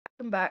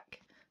Welcome back.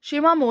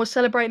 Shemar Moore is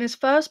celebrating his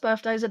first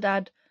birthday as a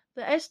dad.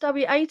 The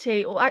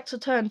S.W.A.T, or actor,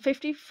 turned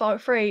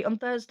 53 on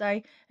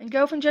Thursday, and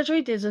girlfriend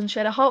Sherrod Moore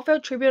shared a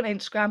heartfelt tribute on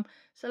Instagram,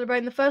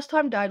 celebrating the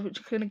first-time dad, which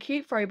included a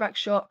cute throwback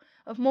shot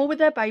of Moore with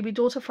their baby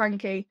daughter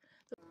Frankie.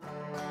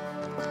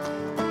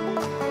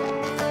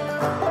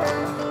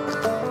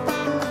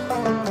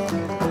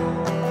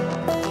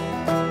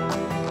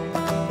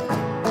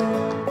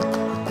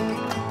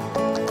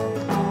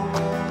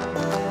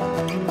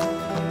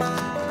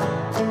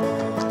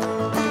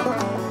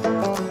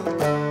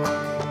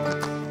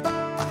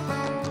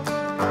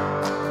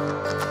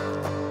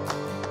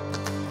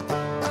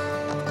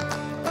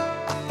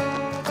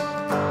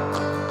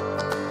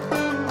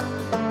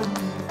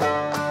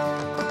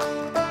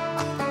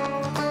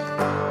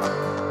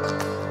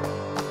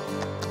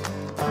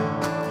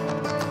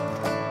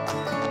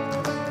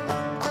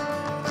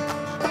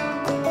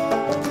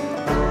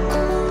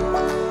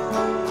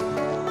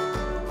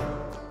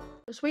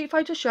 The sweet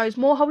photo shows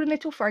Moore holding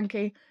little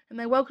Frankie, and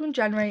they welcome in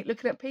January,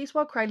 looking at peace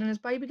while cradling his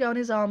baby girl in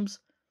his arms.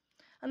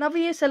 Another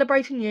year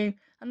celebrating you,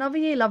 another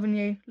year loving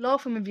you,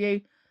 laughing with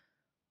you,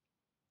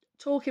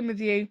 talking with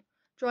you,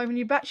 driving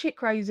you batshit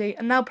crazy,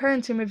 and now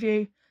parenting with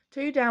you.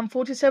 2 down,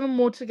 47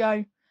 more to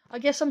go. I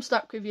guess I'm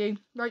stuck with you,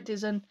 wrote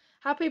Dizen.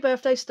 Happy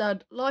birthday,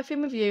 stud. Life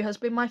in with you has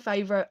been my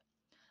favourite.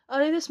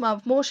 Earlier this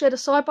month, Moore shared a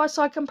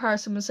side-by-side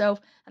comparison of himself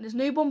and his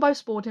newborn both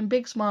sporting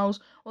big smiles,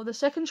 while the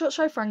second shot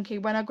showed Frankie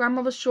wearing her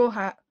grandmother's straw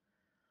hat.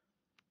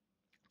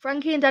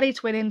 Frankie and Daddy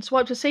twinning,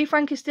 swiped to see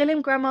Frankie still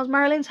in Grandma's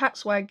Marilyn's hat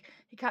swag,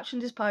 he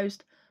captioned his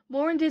post.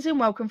 Moore and Dizen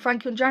welcomed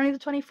Frankie on January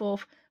the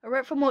 24th, a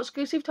rep from what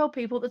Exclusive told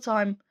people at the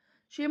time.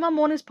 Shemar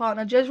Moore and his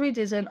partner, Sherrod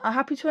Moore, are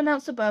happy to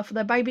announce the birth of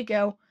their baby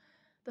girl.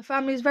 The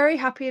family is very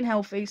happy and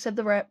healthy, said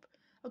the rep.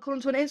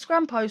 According to an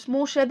Instagram post,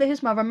 Moore shared that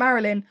his mother,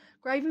 Marilyn,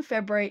 grave in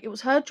February, it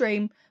was her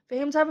dream for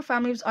him to have a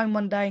family of his own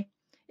one day.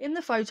 In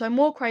the photo,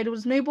 Moore cradled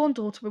his newborn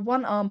daughter with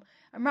one arm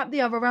and wrapped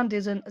the other around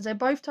Dizen as they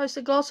both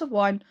toasted a glass of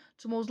wine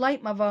to Moore's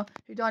late mother,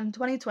 who died in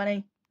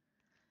 2020.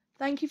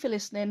 Thank you for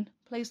listening.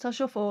 Please tell us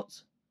your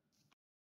thoughts.